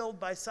always filled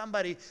by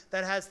somebody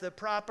that has the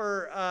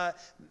proper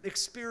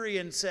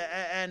experience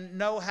and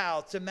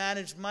know-how to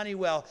manage money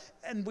well.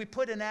 And we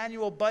put an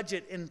annual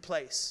budget in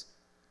place.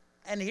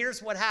 And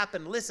here's what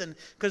happened. Listen,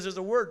 because there's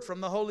a word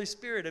from the Holy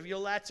Spirit. If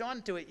you'll latch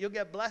on to it, you'll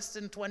get blessed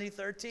in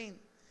 2013.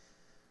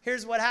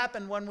 Here's what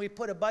happened when we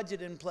put a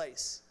budget in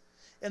place.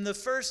 In the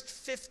first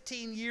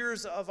 15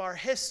 years of our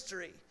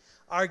history,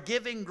 our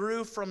giving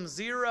grew from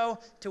 $0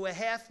 to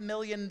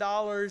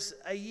 $500,000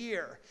 a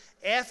year.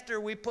 After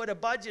we put a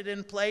budget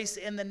in place,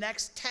 in the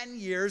next 10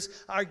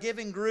 years, our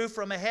giving grew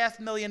from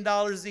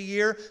 $500,000 a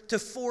year to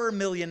 $4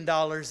 million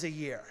a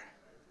year.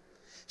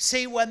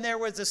 See, when there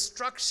was a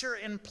structure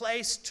in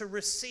place to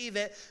receive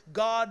it,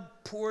 God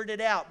poured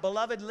it out.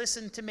 Beloved,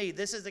 listen to me.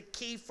 This is a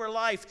key for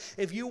life.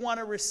 If you want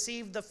to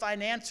receive the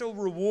financial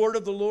reward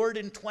of the Lord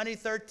in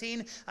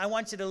 2013, I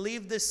want you to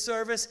leave this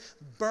service,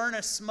 burn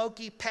a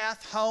smoky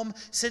path home,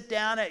 sit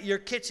down at your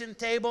kitchen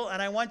table,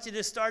 and I want you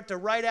to start to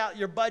write out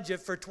your budget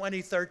for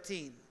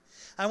 2013.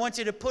 I want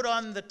you to put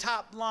on the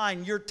top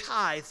line your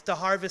tithe to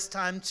Harvest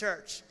Time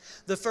Church.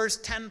 The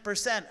first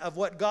 10% of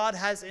what God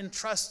has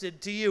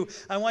entrusted to you.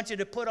 I want you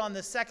to put on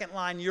the second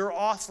line your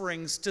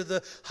offerings to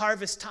the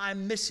Harvest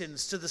Time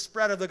missions, to the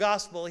spread of the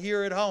gospel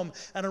here at home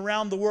and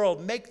around the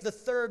world. Make the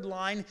third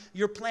line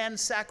your planned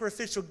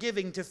sacrificial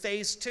giving to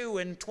phase 2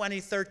 in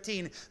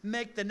 2013.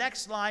 Make the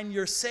next line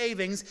your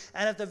savings,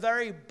 and at the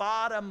very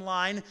bottom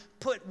line,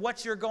 put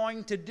what you're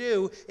going to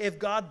do if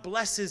God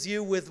blesses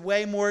you with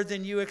way more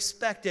than you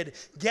expected.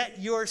 Get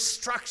your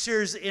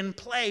structures in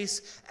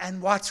place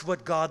and watch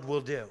what God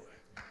will do.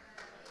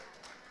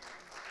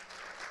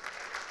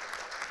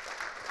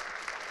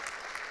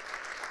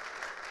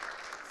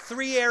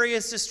 Three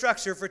areas to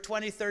structure for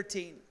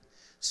 2013.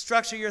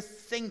 Structure your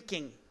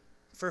thinking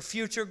for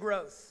future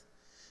growth.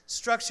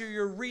 Structure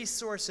your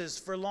resources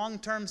for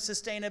long-term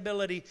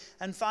sustainability.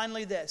 And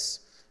finally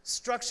this,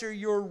 structure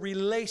your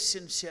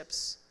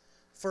relationships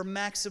for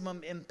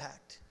maximum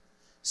impact.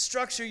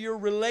 Structure your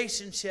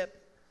relationship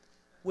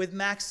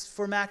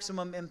for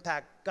maximum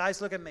impact.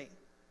 Guys, look at me.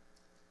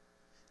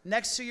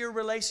 Next to your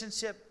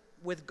relationship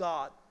with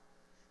God,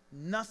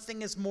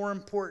 nothing is more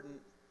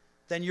important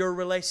than your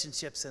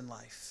relationships in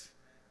life.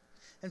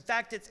 In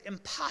fact, it's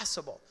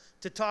impossible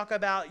to talk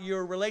about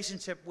your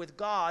relationship with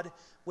God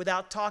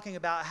without talking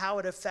about how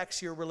it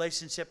affects your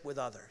relationship with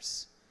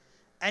others.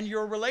 And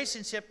your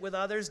relationship with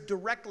others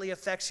directly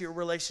affects your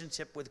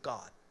relationship with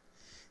God.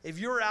 If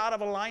you're out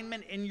of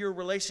alignment in your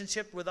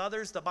relationship with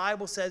others, the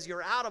Bible says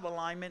you're out of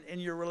alignment in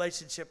your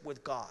relationship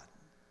with God.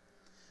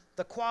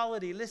 The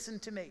quality, listen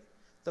to me,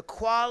 the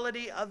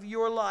quality of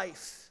your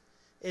life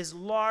is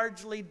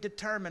largely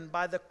determined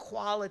by the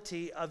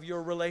quality of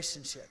your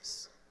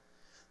relationships.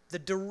 The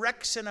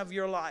direction of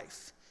your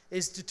life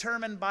is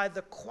determined by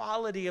the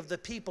quality of the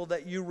people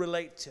that you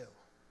relate to.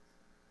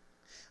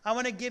 I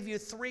want to give you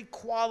 3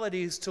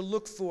 qualities to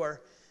look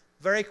for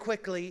very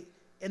quickly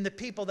in the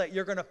people that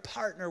you're going to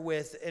partner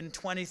with in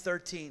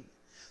 2013.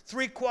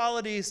 3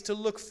 qualities to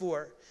look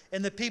for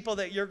in the people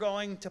that you're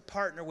going to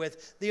partner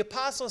with. The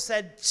apostle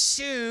said,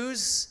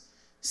 choose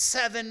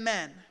 7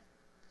 men.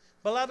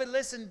 Beloved,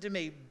 listen to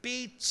me.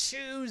 Be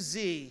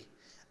choosy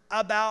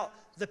about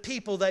the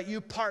people that you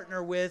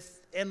partner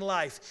with in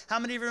life. How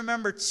many of you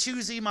remember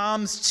choosy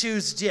moms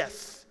choose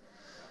Jif?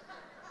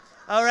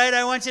 All right,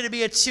 I want you to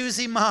be a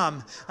choosy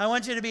mom. I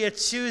want you to be a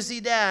choosy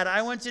dad.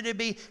 I want you to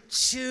be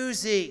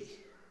choosy.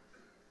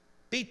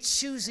 Be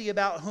choosy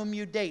about whom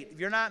you date. If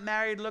you're not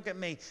married, look at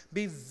me.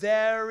 Be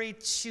very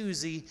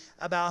choosy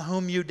about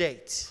whom you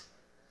date.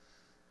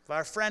 If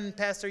our friend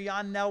Pastor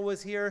Jan Nell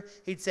was here,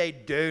 he'd say,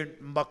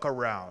 don't muck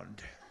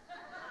around.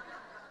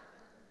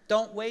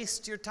 Don't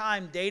waste your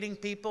time dating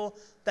people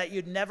that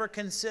you'd never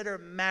consider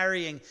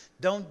marrying.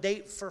 Don't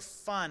date for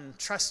fun.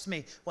 Trust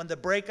me, when the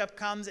breakup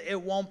comes,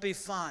 it won't be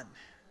fun.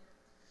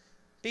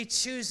 Be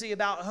choosy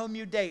about whom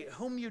you date.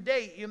 Whom you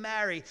date, you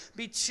marry.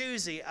 Be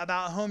choosy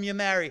about whom you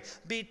marry.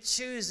 Be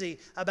choosy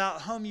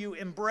about whom you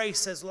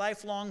embrace as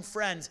lifelong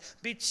friends.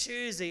 Be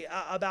choosy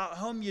about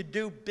whom you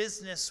do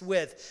business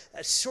with.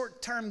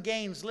 Short-term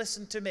gains,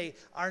 listen to me,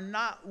 are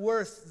not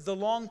worth the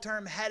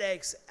long-term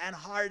headaches and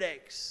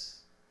heartaches.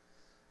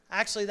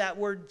 Actually, that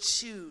word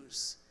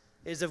choose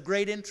is of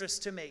great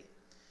interest to me.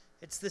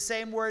 It's the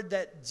same word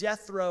that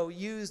Jethro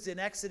used in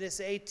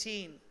Exodus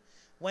 18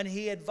 when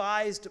he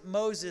advised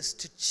Moses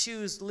to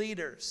choose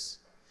leaders.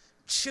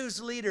 Choose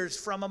leaders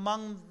from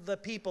among the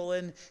people.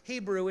 In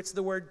Hebrew, it's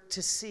the word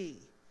to see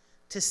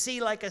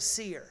like a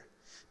seer.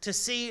 to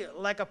see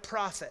like a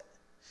prophet,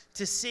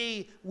 to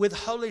see with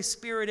Holy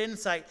Spirit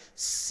insight,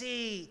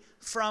 see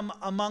from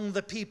among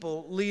the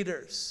people,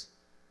 leaders.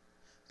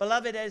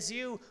 Beloved, as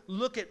you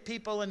look at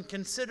people and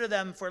consider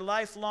them for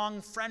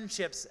lifelong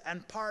friendships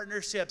and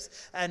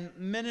partnerships and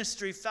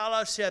ministry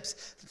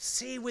fellowships,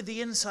 see with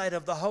the insight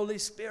of the Holy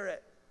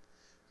Spirit.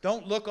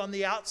 Don't look on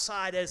the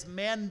outside as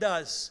man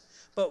does,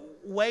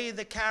 but weigh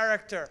the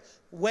character,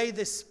 weigh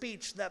the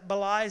speech that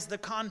belies the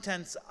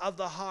contents of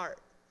the heart.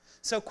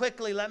 So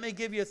quickly, let me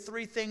give you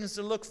 3 things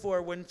to look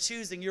for when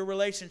choosing your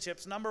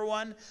relationships. Number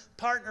 1,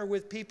 partner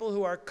with people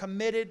who are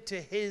committed to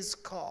His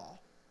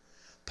call.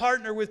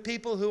 Partner with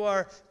people who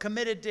are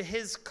committed to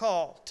His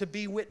call to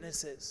be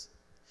witnesses.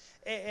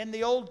 In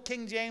the old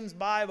King James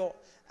Bible,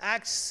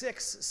 Acts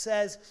 6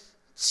 says,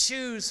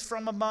 choose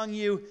from among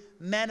you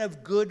men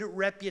of good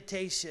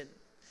reputation.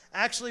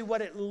 Actually,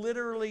 what it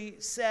literally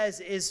says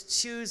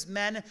is choose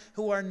men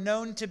who are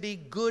known to be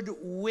good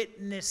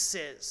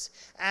witnesses.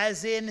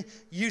 As in,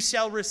 you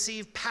shall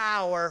receive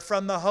power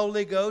from the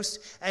Holy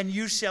Ghost, and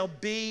you shall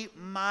be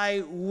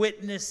my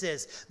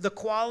witnesses. The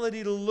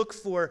quality to look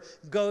for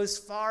goes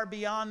far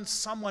beyond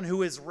someone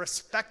who is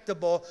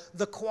respectable.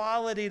 The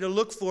quality to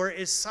look for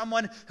is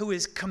someone who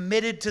is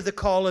committed to the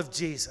call of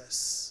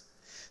Jesus.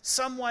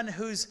 Someone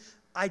whose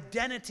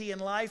identity in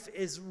life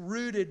is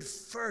rooted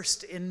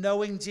first in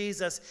knowing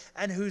Jesus,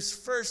 and whose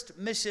first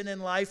mission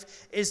in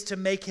life is to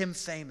make Him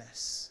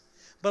famous.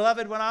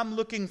 Beloved, when I'm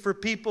looking for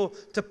people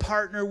to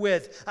partner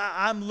with,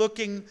 I'm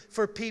looking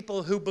for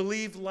people who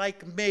believe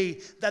like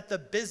me that the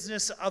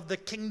business of the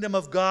kingdom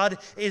of God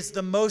is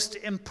the most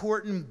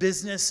important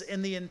business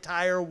in the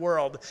entire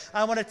world.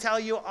 I want to tell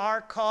you, our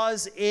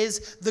cause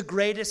is the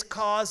greatest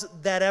cause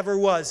that ever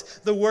was.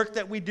 The work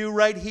that we do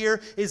right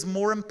here is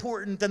more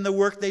important than the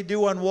work they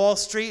do on Wall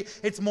Street.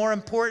 It's more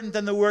important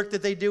than the work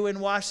that they do in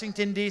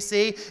Washington,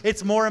 D.C.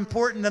 It's more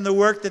important than the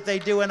work that they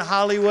do in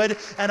Hollywood,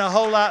 and a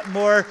whole lot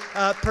more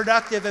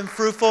productive and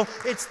fruitful.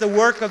 It's the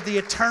work of the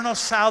eternal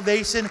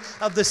salvation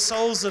of the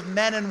souls of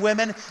men and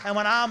women. And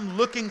when I'm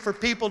looking for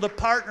people to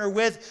partner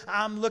with,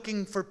 I'm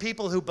looking for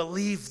people who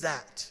believe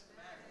that.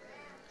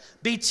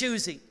 Be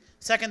choosy.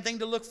 Second thing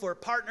to look for,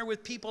 partner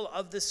with people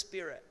of the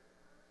Spirit.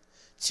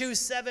 Choose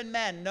 7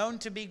 men known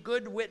to be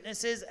good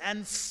witnesses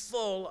and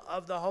full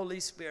of the Holy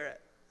Spirit.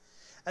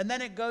 And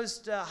then it goes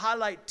to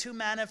highlight 2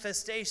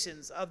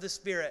 manifestations of the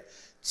Spirit.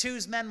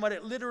 Choose men, what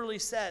it literally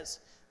says,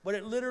 what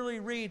it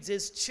literally reads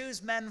is,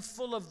 choose men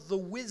full of the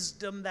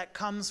wisdom that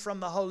comes from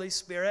the Holy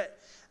Spirit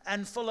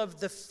and full of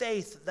the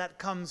faith that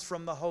comes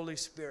from the Holy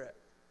Spirit.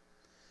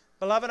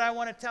 Beloved, I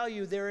want to tell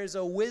you, there is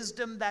a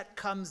wisdom that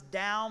comes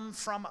down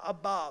from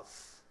above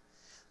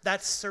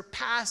that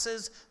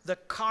surpasses the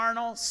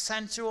carnal,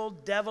 sensual,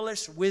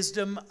 devilish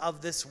wisdom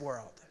of this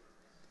world.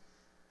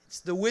 It's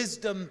the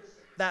wisdom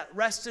that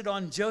rested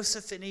on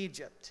Joseph in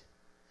Egypt.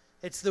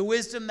 It's the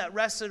wisdom that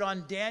rested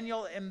on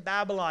Daniel in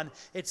Babylon.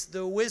 It's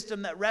the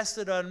wisdom that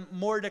rested on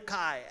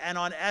Mordecai and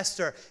on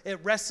Esther. It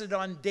rested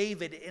on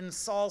David in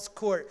Saul's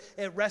court.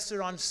 It rested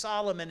on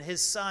Solomon,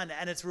 his son,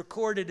 and it's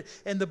recorded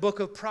in the book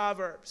of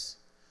Proverbs.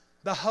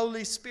 The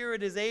Holy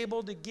Spirit is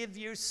able to give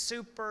you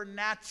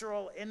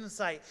supernatural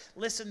insight.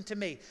 Listen to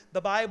me.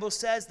 The Bible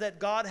says that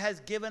God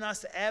has given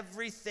us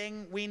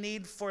everything we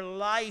need for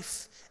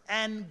life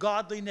and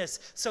godliness.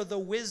 So the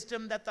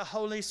wisdom that the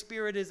Holy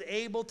Spirit is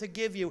able to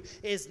give you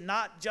is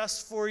not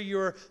just for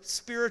your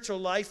spiritual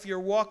life, your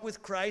walk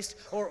with Christ,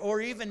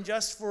 or even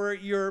just for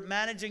your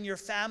managing your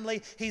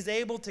family. He's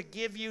able to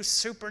give you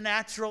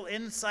supernatural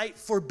insight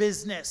for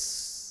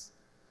business.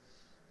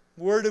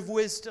 Word of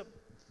wisdom.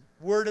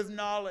 Word of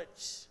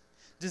knowledge,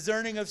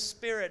 discerning of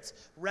spirits,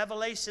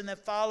 revelation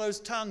that follows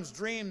tongues,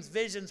 dreams,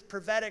 visions,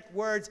 prophetic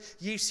words.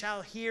 Ye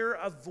shall hear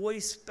a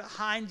voice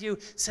behind you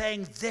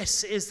saying,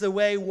 this is the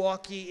way,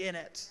 walk ye in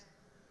it.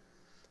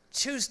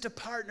 Choose to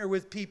partner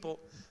with people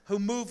who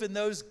move in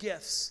those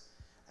gifts,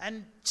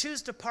 and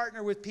choose to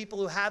partner with people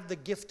who have the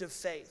gift of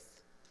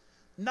faith.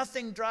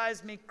 Nothing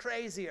drives me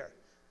crazier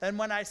than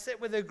when I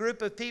sit with a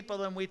group of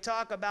people and we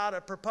talk about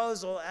a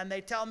proposal and they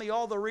tell me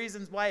all the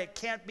reasons why it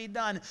can't be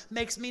done.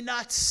 Makes me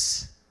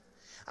nuts.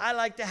 I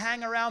like to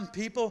hang around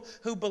people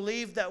who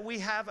believe that we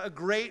have a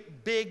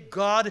great big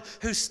God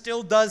who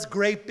still does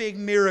great big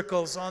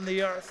miracles on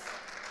the earth.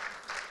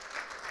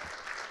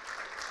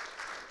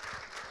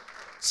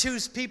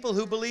 Choose people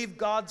who believe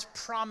God's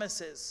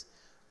promises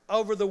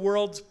over the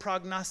world's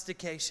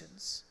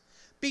prognostications.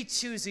 Be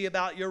choosy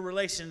about your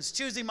relations.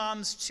 Choosy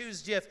moms,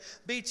 choose Jif.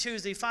 Be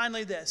choosy.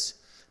 Finally this,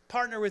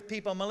 partner with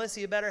people.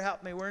 Melissa, you better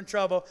help me. We're in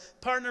trouble.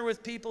 Partner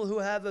with people who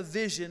have a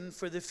vision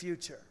for the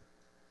future.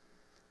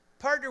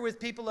 Partner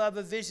with people who have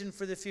a vision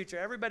for the future.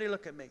 Everybody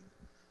look at me.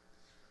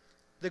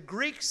 The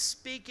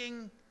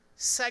Greek-speaking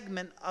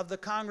segment of the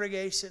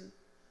congregation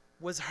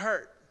was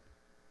hurt.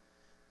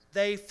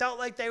 They felt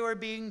like they were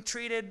being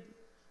treated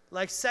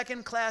like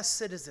second-class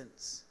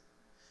citizens.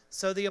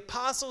 So the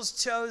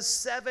apostles chose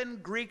 7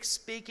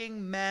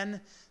 Greek-speaking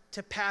men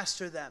to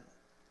pastor them.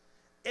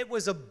 It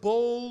was a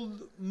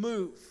bold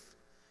move.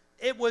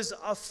 It was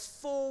a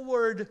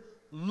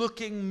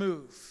forward-looking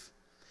move.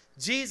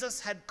 Jesus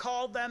had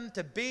called them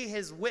to be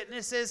his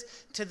witnesses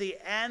to the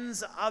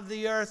ends of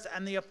the earth,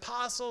 and the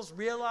apostles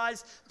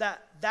realized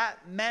that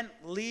that meant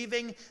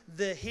leaving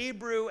the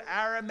Hebrew,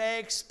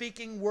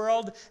 Aramaic-speaking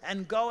world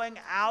and going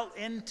out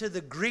into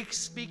the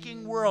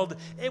Greek-speaking world.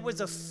 It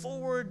was a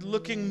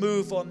forward-looking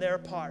move on their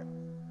part.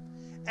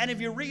 And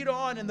if you read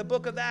on in the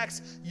book of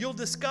Acts, you'll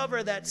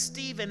discover that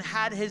Stephen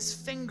had his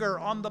finger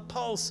on the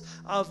pulse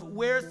of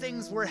where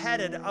things were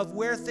headed, of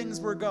where things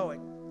were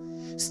going.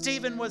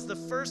 Stephen was the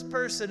first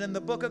person in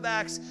the book of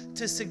Acts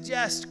to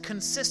suggest,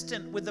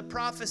 consistent with the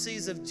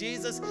prophecies of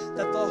Jesus,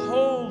 that the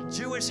whole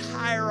Jewish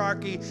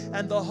hierarchy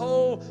and the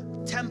whole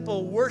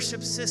temple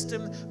worship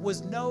system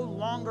was no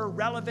longer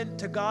relevant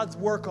to God's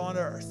work on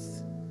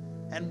earth.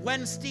 And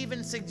when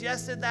Stephen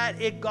suggested that,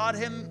 it got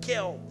him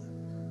killed.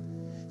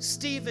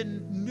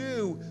 Stephen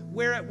knew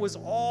where it was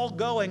all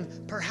going,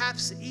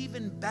 perhaps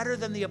even better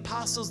than the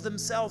apostles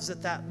themselves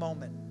at that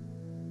moment.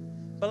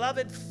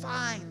 Beloved,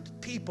 find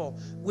people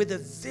with a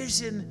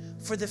vision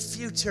for the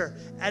future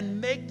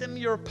and make them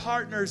your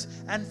partners.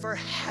 And for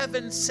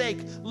heaven's sake,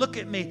 look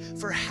at me,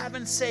 for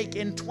heaven's sake,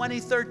 in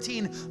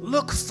 2013,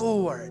 look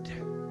forward.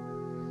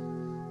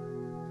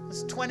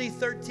 As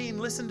 2013,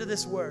 listen to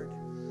this word.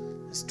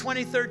 As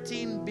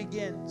 2013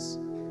 begins,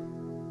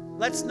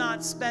 let's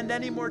not spend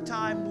any more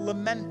time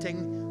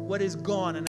lamenting what is gone.